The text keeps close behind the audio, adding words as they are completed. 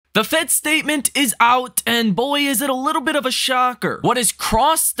The Fed statement is out, and boy, is it a little bit of a shocker. What is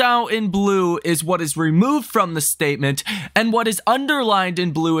crossed out in blue is what is removed from the statement, and what is underlined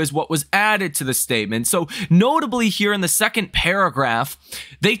in blue is what was added to the statement. So notably here in the second paragraph,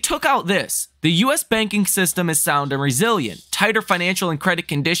 they took out this. The U.S. banking system is sound and resilient. Tighter financial and credit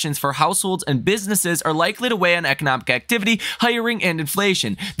conditions for households and businesses are likely to weigh on economic activity, hiring, and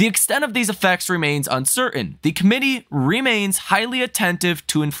inflation. The extent of these effects remains uncertain. The committee remains highly attentive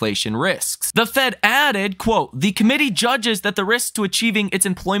to inflation risks. The Fed added, quote, "The committee judges that the risks to achieving its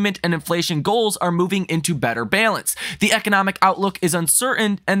employment and inflation goals are moving into better balance. The economic outlook is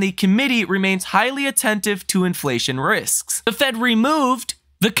uncertain, and the committee remains highly attentive to inflation risks." The Fed removed,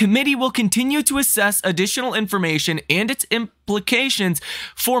 "The committee will continue to assess additional information and its implications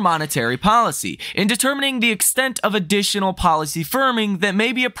for monetary policy in determining the extent of additional policy firming that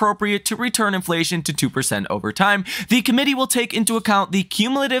may be appropriate to return inflation to 2% over time. The committee will take into account the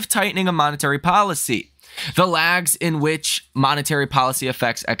cumulative tightening of monetary policy, the lags in which monetary policy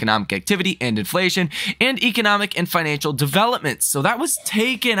affects economic activity and inflation, and economic and financial developments." So that was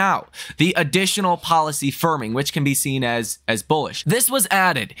taken out, the additional policy firming, which can be seen as bullish. This was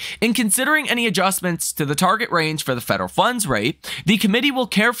added. "In considering any adjustments to the target range for the federal funds rate, the committee will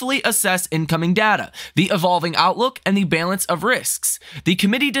carefully assess incoming data, the evolving outlook, and the balance of risks. The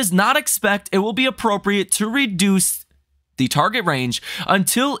committee does not expect it will be appropriate to reduce the target range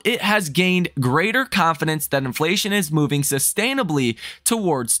until it has gained greater confidence that inflation is moving sustainably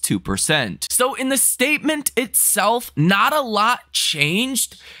towards 2%. So in the statement itself, not a lot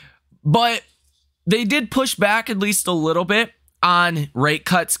changed, but they did push back at least a little bit on rate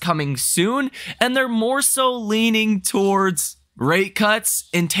cuts coming soon, and they're more so leaning towards rate cuts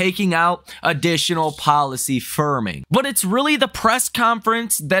and taking out additional policy firming. But it's really the press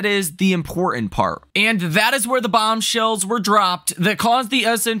conference that is the important part. And that is where the bombshells were dropped that caused the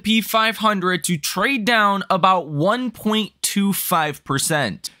S&P 500 to trade down about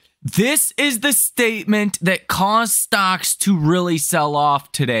 1.25%. This is the statement that caused stocks to really sell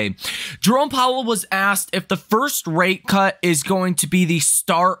off today. Jerome Powell was asked if the first rate cut is going to be the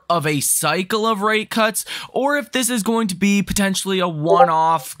start of a cycle of rate cuts, or if this is going to be potentially a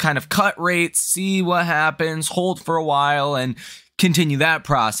one-off kind of cut rate, see what happens, hold for a while, and continue that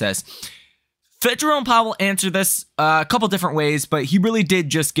process. Fed Jerome Powell answered this a couple different ways, but he really did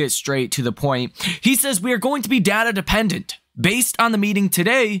just get straight to the point. He says, "We are going to be data dependent. Based on the meeting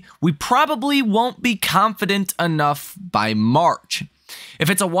today, we probably won't be confident enough by March. If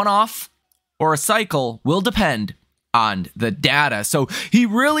it's a one-off or a cycle will depend on the data." So he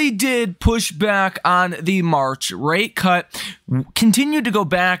really did push back on the March rate cut, continued to go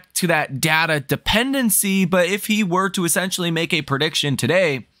back to that data dependency, but if he were to essentially make a prediction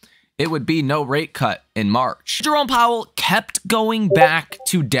today, it would be no rate cut in March. Jerome Powell kept going back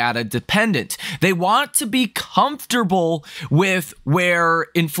to data dependent. They want to be comfortable with where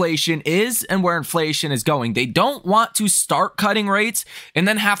inflation is and where inflation is going. They don't want to start cutting rates and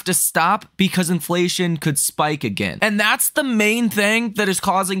then have to stop because inflation could spike again. And that's the main thing that is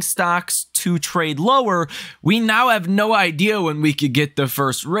causing stocks to trade lower. We now have no idea when we could get the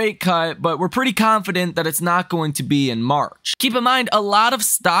first rate cut, but we're pretty confident that it's not going to be in March. Keep in mind, a lot of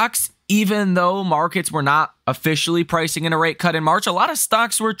stocks, even though markets were not officially pricing in a rate cut in March, a lot of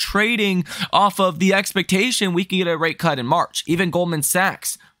stocks were trading off of the expectation we could get a rate cut in March. Even Goldman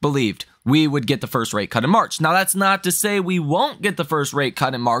Sachs believed we would get the first rate cut in March. Now, that's not to say we won't get the first rate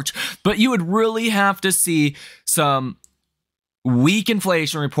cut in March, but you would really have to see some weak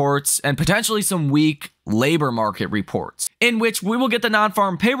inflation reports and potentially some weak labor market reports, in which we will get the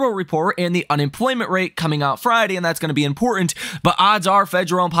non-farm payroll report and the unemployment rate coming out Friday, and that's going to be important. But odds are Fed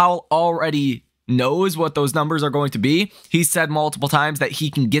Jerome Powell already knows what those numbers are going to be. He said multiple times that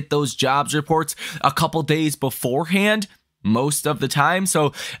he can get those jobs reports a couple days beforehand most of the time.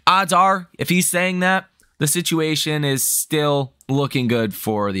 So odds are, if he's saying that, the situation is still looking good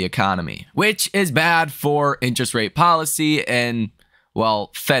for the economy, which is bad for interest rate policy and, well,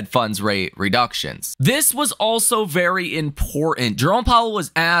 Fed funds rate reductions. This was also very important. Jerome Powell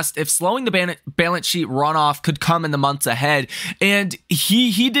was asked if slowing the balance sheet runoff could come in the months ahead, and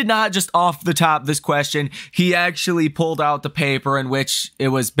he did not just off the top this question. He actually pulled out the paper in which it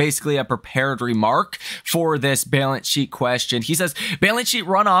was basically a prepared remark for this balance sheet question. He says, "Balance sheet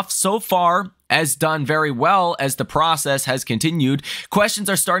runoff so far has done very well as the process has continued. Questions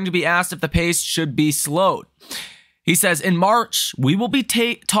are starting to be asked if the pace should be slowed." He says, "In March, we will be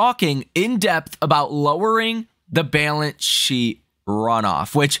talking in depth about lowering the balance sheet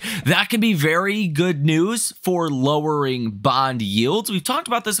runoff," which that can be very good news for lowering bond yields. We've talked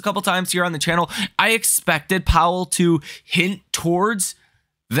about this a couple times here on the channel. I expected Powell to hint towards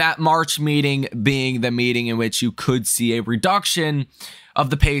that March meeting being the meeting in which you could see a reduction of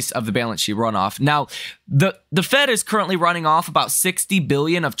the pace of the balance sheet runoff. Now, the Fed is currently running off about 60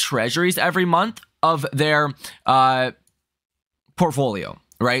 billion of treasuries every month of their portfolio,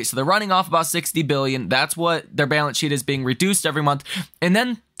 right? So they're running off about 60 billion. That's what their balance sheet is being reduced every month. And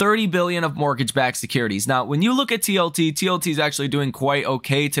then 30 billion of mortgage-backed securities. Now, when you look at TLT is actually doing quite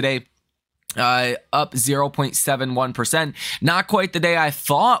okay today. Up 0.71%. Not quite the day I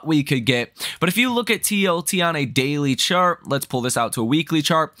thought we could get. But if you look at TLT on a daily chart, let's pull this out to a weekly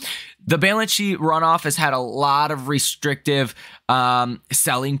chart. The balance sheet runoff has had a lot of restrictive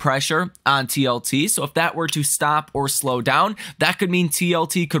selling pressure on TLT. So if that were to stop or slow down, that could mean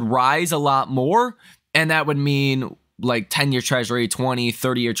TLT could rise a lot more. And that would mean like 10-year treasury, 20,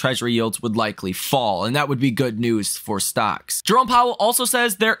 30-year treasury yields would likely fall. And that would be good news for stocks. Jerome Powell also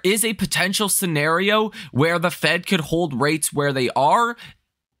says there is a potential scenario where the Fed could hold rates where they are,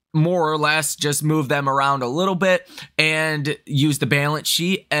 more or less just move them around a little bit and use the balance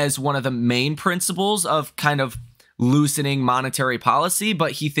sheet as one of the main principles of kind of loosening monetary policy,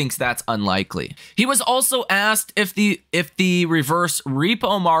 but he thinks that's unlikely. He was also asked if the reverse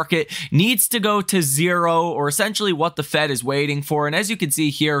repo market needs to go to zero, or essentially what the Fed is waiting for. And as you can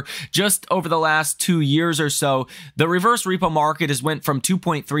see here, just over the last 2 years or so, the reverse repo market has went from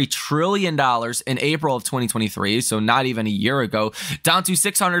 $2.3 trillion in April of 2023, so not even a year ago, down to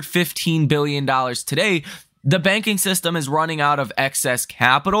 $615 billion today. The banking system is running out of excess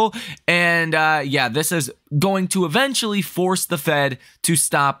capital, and yeah, this is going to eventually force the Fed to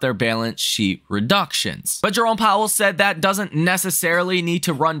stop their balance sheet reductions. But Jerome Powell said that doesn't necessarily need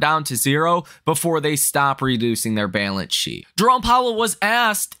to run down to zero before they stop reducing their balance sheet. Jerome Powell was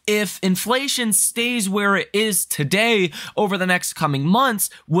asked if inflation stays where it is today over the next coming months,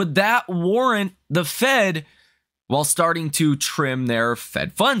 would that warrant the Fed while starting to trim their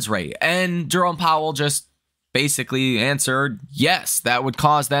Fed funds rate? And Jerome Powell just basically answered yes, that would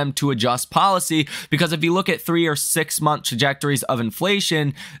cause them to adjust policy, because if you look at 3 or 6 month trajectories of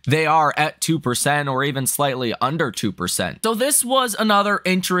inflation, they are at 2% or even slightly under 2%. So this was another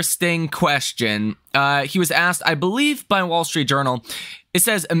interesting question. He was asked, I believe, by Wall Street Journal. It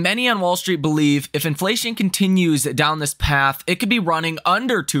says, many on Wall Street believe if inflation continues down this path, it could be running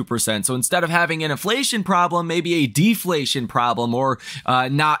under 2%. So instead of having an inflation problem, maybe a deflation problem, or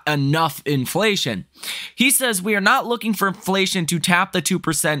not enough inflation. He says, we are not looking for inflation to tap the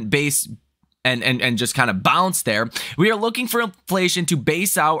 2% base and just kind of bounce there. We are looking for inflation to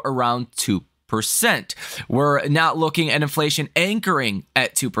base out around 2%. We're not looking at inflation anchoring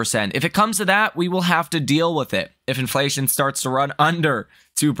at 2%. If it comes to that, we will have to deal with it. If inflation starts to run under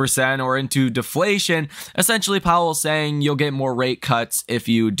 2% or into deflation, essentially Powell is saying you'll get more rate cuts if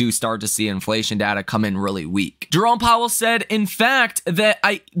you do start to see inflation data come in really weak. Jerome Powell said, in fact, that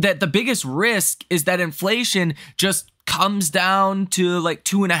the biggest risk is that inflation just comes down to like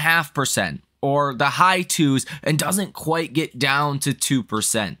 2.5%. or the high 2s and doesn't quite get down to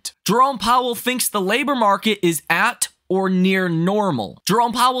 2%. Jerome Powell thinks the labor market is at or near normal.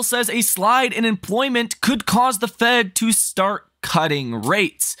 Jerome Powell says a slide in employment could cause the Fed to start cutting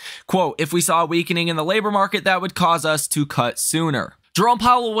rates. Quote, if we saw a weakening in the labor market, that would cause us to cut sooner. Jerome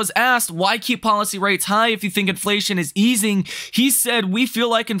Powell was asked, why keep policy rates high if you think inflation is easing? He said, we feel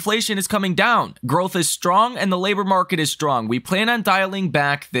like inflation is coming down. Growth is strong and the labor market is strong. We plan on dialing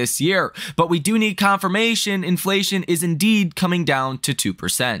back this year, but we do need confirmation inflation is indeed coming down to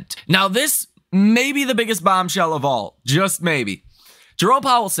 2%. Now, this may be the biggest bombshell of all, just maybe. Jerome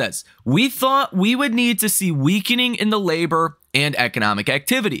Powell says, we thought we would need to see weakening in the labor and economic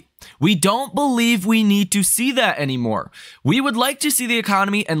activity. We don't believe we need to see that anymore. We would like to see the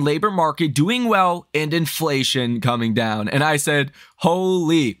economy and labor market doing well and inflation coming down. And I said,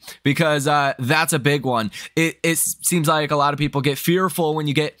 holy, because that's a big one. It seems like a lot of people get fearful when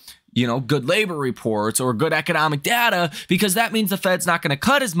you get, you know, good labor reports or good economic data, because that means the Fed's not going to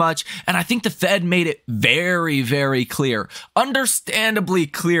cut as much. And I think the Fed made it very, very clear, understandably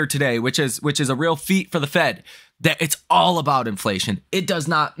clear today, which is a real feat for the Fed, that it's all about inflation. It does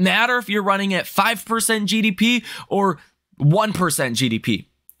not matter if you're running at 5% GDP or 1% GDP.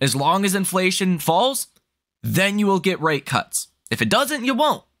 As long as inflation falls, then you will get rate cuts. If it doesn't, you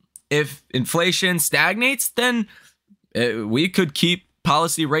won't. If inflation stagnates, then we could keep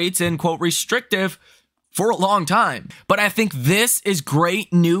policy rates in, quote, restrictive for a long time. But I think this is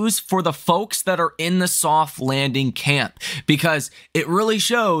great news for the folks that are in the soft landing camp, because it really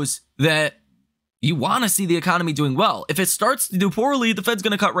shows that you want to see the economy doing well. If it starts to do poorly, the Fed's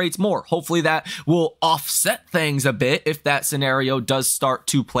going to cut rates more. Hopefully that will offset things a bit if that scenario does start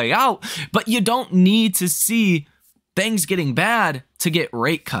to play out. But you don't need to see the things getting bad to get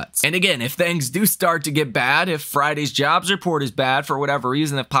rate cuts. And again, if things do start to get bad, if Friday's jobs report is bad for whatever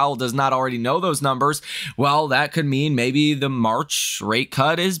reason, if Powell does not already know those numbers, well, that could mean maybe the March rate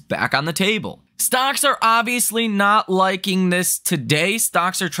cut is back on the table. Stocks are obviously not liking this today.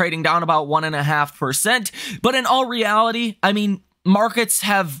 Stocks are trading down about 1.5%. But in all reality, I mean, markets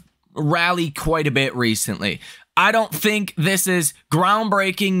have rallied quite a bit recently. I don't think this is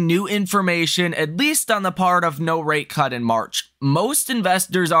groundbreaking new information, at least on the part of no rate cut in March. Most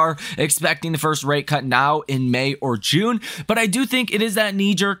investors are expecting the first rate cut now in May or June, but I do think it is that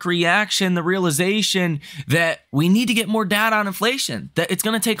knee-jerk reaction, the realization that we need to get more data on inflation, that it's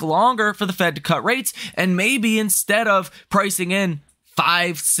going to take longer for the Fed to cut rates, and maybe instead of pricing in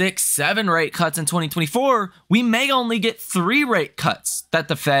 5, 6, 7 rate cuts in 2024, we may only get 3 rate cuts that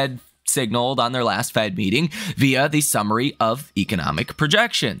the Fed signaled on their last Fed meeting via the summary of economic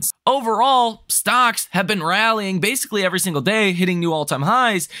projections. Overall, stocks have been rallying basically every single day, hitting new all-time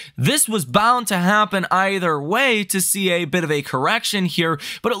highs. This was bound to happen either way to see a bit of a correction here,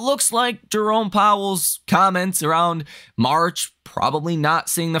 but it looks like Jerome Powell's comments around March, probably not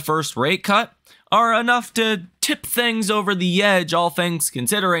seeing the first rate cut, are enough to tip things over the edge, all things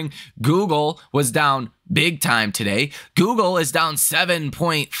considering. Google was down big time today. Google is down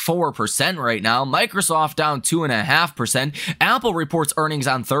 7.4% right now. Microsoft down 2.5%. Apple reports earnings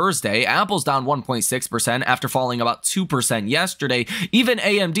on Thursday. Apple's down 1.6% after falling about 2% yesterday. Even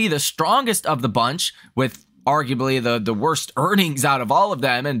AMD, the strongest of the bunch, with arguably the worst earnings out of all of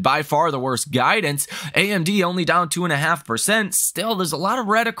them and by far the worst guidance, AMD only down 2.5%. Still, there's a lot of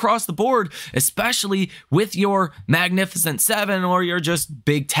red across the board, especially with your Magnificent Seven or your just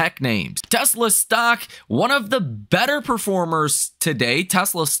big tech names. Tesla stock, one of the better performers today.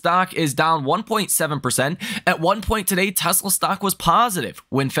 Tesla stock is down 1.7%. At one point today, Tesla stock was positive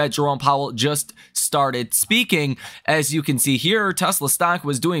when Fed Jerome Powell just started speaking. As you can see here, Tesla stock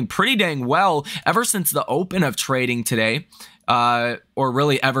was doing pretty dang well ever since the open of trading today, or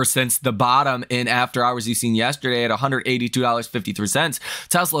really ever since the bottom in after hours you've seen yesterday at $182.53.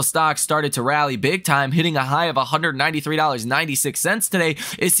 Tesla stock started to rally big time, hitting a high of $193.96 today.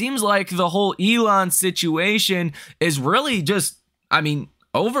 It seems like the whole Elon situation is really just, I mean,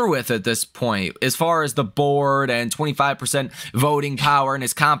 over with at this point. As far as the board and 25% voting power and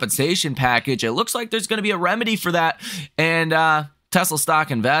his compensation package, it looks like there's going to be a remedy for that. And Tesla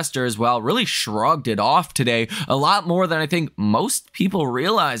stock investors, well, really shrugged it off today a lot more than I think most people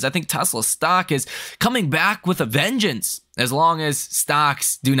realize. I think Tesla stock is coming back with a vengeance as long as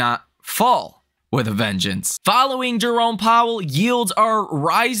stocks do not fall with a vengeance. Following Jerome Powell, yields are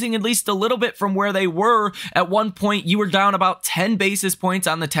rising at least a little bit from where they were. At one point, you were down about 10 basis points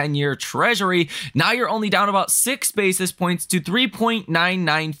on the 10-year Treasury. Now you're only down about 6 basis points to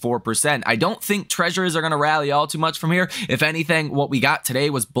 3.994%. I don't think Treasuries are going to rally all too much from here. If anything, what we got today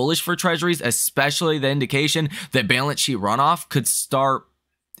was bullish for Treasuries, especially the indication that balance sheet runoff could start,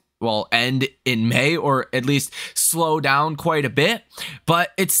 well, end in May, or at least slow down quite a bit. But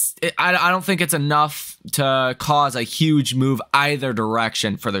I don't think it's enough to cause a huge move either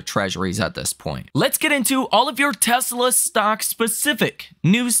direction for the treasuries at this point. Let's get into all of your Tesla stock specific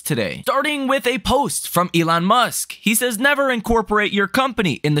news today, starting with a post from Elon Musk. He says, never incorporate your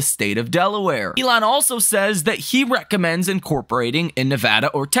company in the state of Delaware. Elon also says that he recommends incorporating in Nevada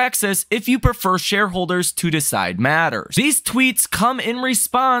or Texas if you prefer shareholders to decide matters. These tweets come in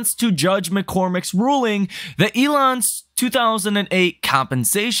response to Judge McCormick's ruling that Elon's 2008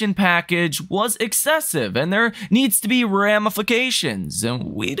 compensation package was excessive and there needs to be ramifications.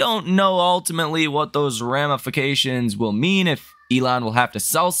 And we don't know ultimately what those ramifications will mean, if Elon will have to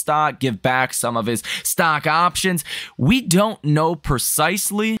sell stock, give back some of his stock options. We don't know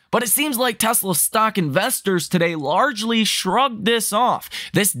precisely, but it seems like Tesla stock investors today largely shrugged this off.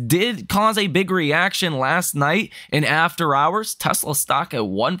 This did cause a big reaction last night in after hours. Tesla stock at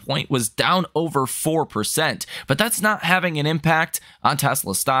one point was down over 4%, but that's not having an impact on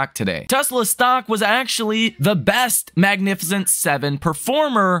Tesla stock today. Tesla stock was actually the best Magnificent Seven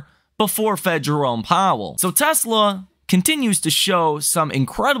performer before Fed Jerome Powell. So Tesla continues to show some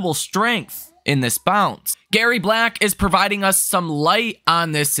incredible strength in this bounce. Gary Black is providing us some light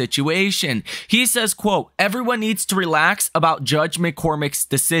on this situation. He says, quote, everyone needs to relax about Judge McCormick's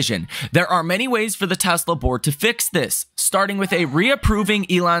decision. There are many ways for the Tesla board to fix this, starting with a reapproving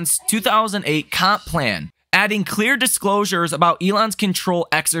Elon's 2008 comp plan, adding clear disclosures about Elon's control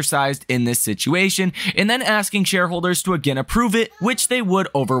exercised in this situation, and then asking shareholders to again approve it, which they would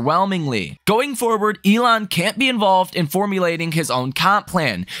overwhelmingly. Going forward, Elon can't be involved in formulating his own comp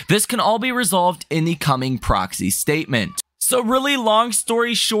plan. This can all be resolved in the coming proxy statement. So really, long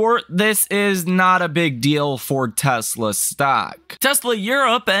story short, this is not a big deal for Tesla stock. Tesla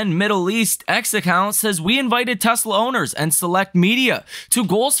Europe and Middle East X account says we invited Tesla owners and select media to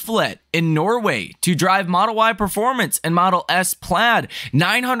Golsflet in Norway to drive Model Y performance and Model S Plaid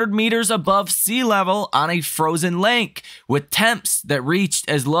 900 meters above sea level on a frozen lake with temps that reached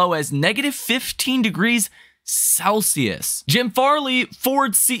as low as -15 degrees Celsius. Jim Farley,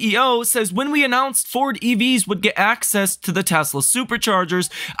 Ford CEO, says when we announced Ford EVs would get access to the Tesla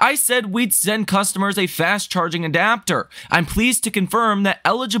superchargers, I said we'd send customers a fast charging adapter. I'm pleased to confirm that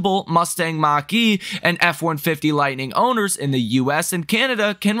eligible Mustang Mach-E and F-150 Lightning owners in the US and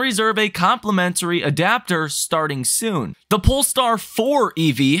Canada can reserve a complimentary adapter starting soon. The Polestar 4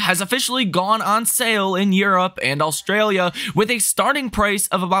 EV has officially gone on sale in Europe and Australia with a starting price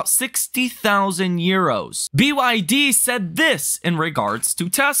of about 60,000 euros. BYD said this in regards to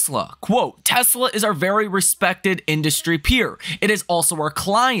Tesla, quote, Tesla is our very respected industry peer. It is also our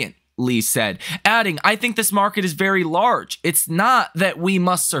client, Lee said, adding, I think this market is very large. It's not that we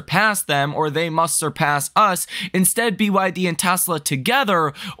must surpass them or they must surpass us. Instead, BYD and Tesla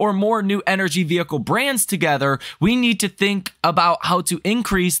together or more new energy vehicle brands together, we need to think about how to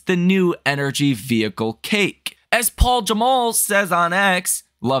increase the new energy vehicle cake. As Paul Jamal says on X,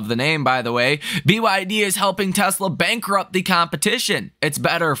 love the name, by the way, BYD is helping Tesla bankrupt the competition. It's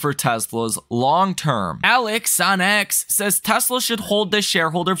better for Tesla's long term. Alex on X says Tesla should hold the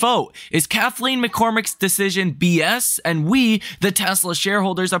shareholder vote. Is Kathleen McCormick's decision BS? And we, the Tesla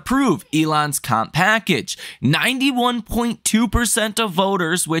shareholders, approve Elon's comp package. 91.2% of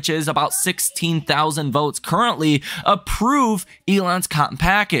voters, which is about 16,000 votes currently, approve Elon's comp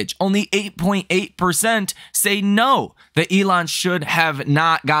package. Only 8.8% say no, that Elon should have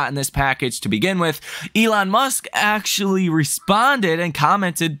not gotten this package to begin with. Elon Musk actually responded and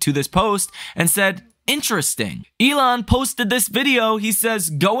commented to this post and said, interesting. Elon posted this video. He says,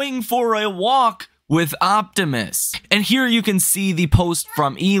 going for a walk with Optimus. And here you can see the post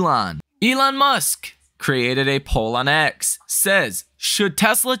from Elon. Elon Musk created a poll on X, says, should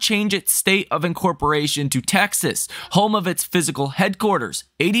Tesla change its state of incorporation to Texas, home of its physical headquarters?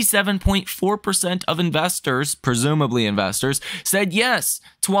 87.4% of investors, presumably investors, said yes.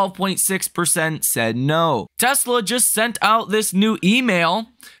 12.6% said no. Tesla just sent out this new email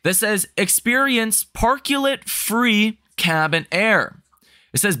that says, experience parkulate-free cabin air.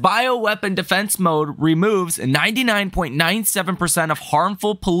 It says bioweapon defense mode removes 99.97% of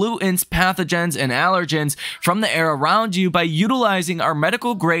harmful pollutants, pathogens, and allergens from the air around you by utilizing our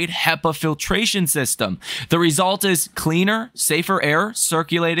medical grade HEPA filtration system. The result is cleaner, safer air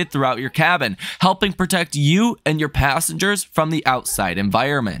circulated throughout your cabin, helping protect you and your passengers from the outside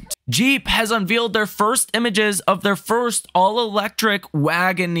environment. Jeep has unveiled their first images of their first all-electric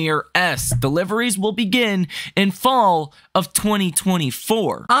Wagoneer S. Deliveries will begin in fall of 2024.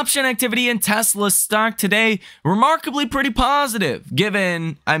 Option activity in Tesla stock today, remarkably pretty positive,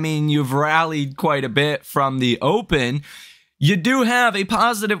 given, you've rallied quite a bit from the open. You do have a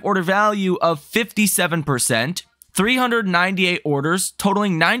positive order value of 57%. 398 orders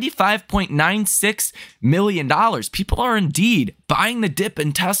totaling $95.96 million. People are indeed buying the dip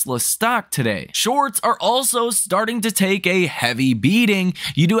in Tesla stock today. Shorts are also starting to take a heavy beating.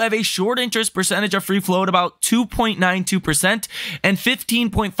 You do have a short interest percentage of free float about 2.92% and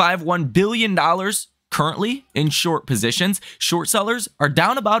 $15.51 billion currently in short positions. Short sellers are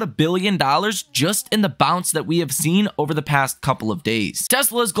down about $1 billion just in the bounce that we have seen over the past couple of days.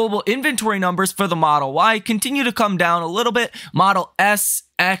 Tesla's global inventory numbers for the Model Y continue to come down a little bit. Model S,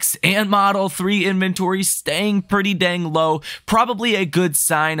 X, and Model 3 inventory staying pretty dang low, probably a good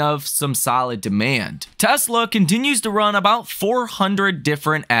sign of some solid demand. Tesla continues to run about 400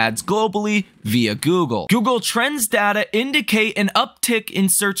 different ads globally via Google. Google Trends data indicate an uptick in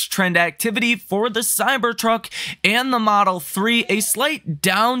search trend activity for the Cybertruck and the Model 3, a slight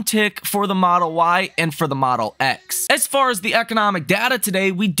downtick for the Model Y and for the Model X. As far as the economic data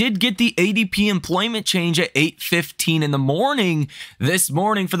today, we did get the ADP employment change at 8:15 in the morning this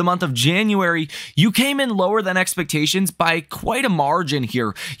morning for the month of January. You came in lower than expectations by quite a margin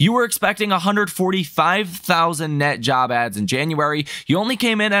here. You were expecting 145,000 net job ads in January. You only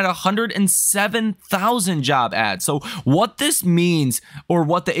came in at 107,000 job ads. So what this means, or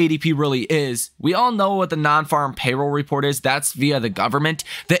what the ADP really is, we all know what the non-farm payroll report is. That's via the government.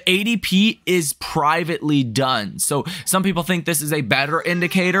 The ADP is privately done. So some people think this is a better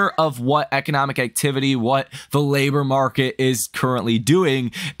indicator of what economic activity, what the labor market is currently doing.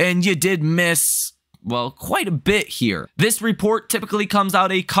 And you did miss well, quite a bit here. This report typically comes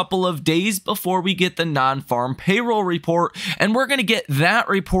out a couple of days before we get the non-farm payroll report, and we're going to get that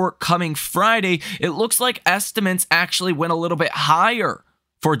report coming Friday. It looks like estimates actually went a little bit higher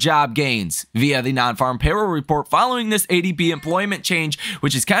for job gains via the non-farm payroll report following this ADP employment change,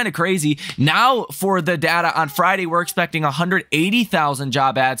 which is kind of crazy. Now, for the data on Friday, we're expecting 180,000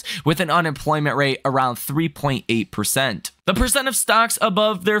 job ads with an unemployment rate around 3.8%. The percent of stocks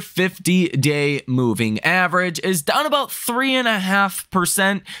above their 50-day moving average is down about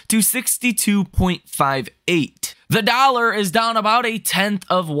 3.5% to 62.58. The dollar is down about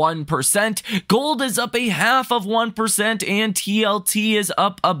 0.1%. Gold is up 0.5%, and TLT is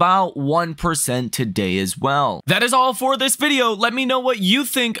up about 1% today as well. That is all for this video. Let me know what you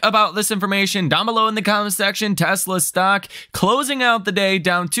think about this information down below in the comment section. Tesla stock closing out the day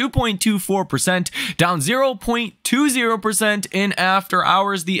down 2.24%, down 0.20% in after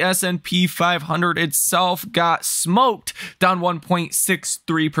hours. The S&P 500 itself got smoked, down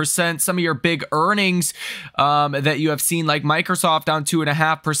 1.63%. Some of your big earnings that you have seen, like Microsoft, down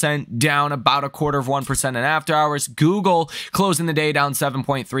 2.5%, down about 0.25% in after hours. Google closing the day down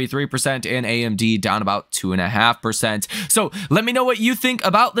 7.33%, and AMD down about 2.5%. So let me know what you think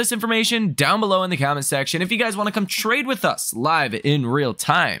about this information down below in the comment section. If you guys want to come trade with us live in real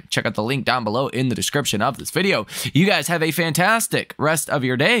time, check out the link down below in the description of this video. You guys have a fantastic rest of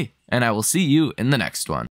your day, and I will see you in the next one.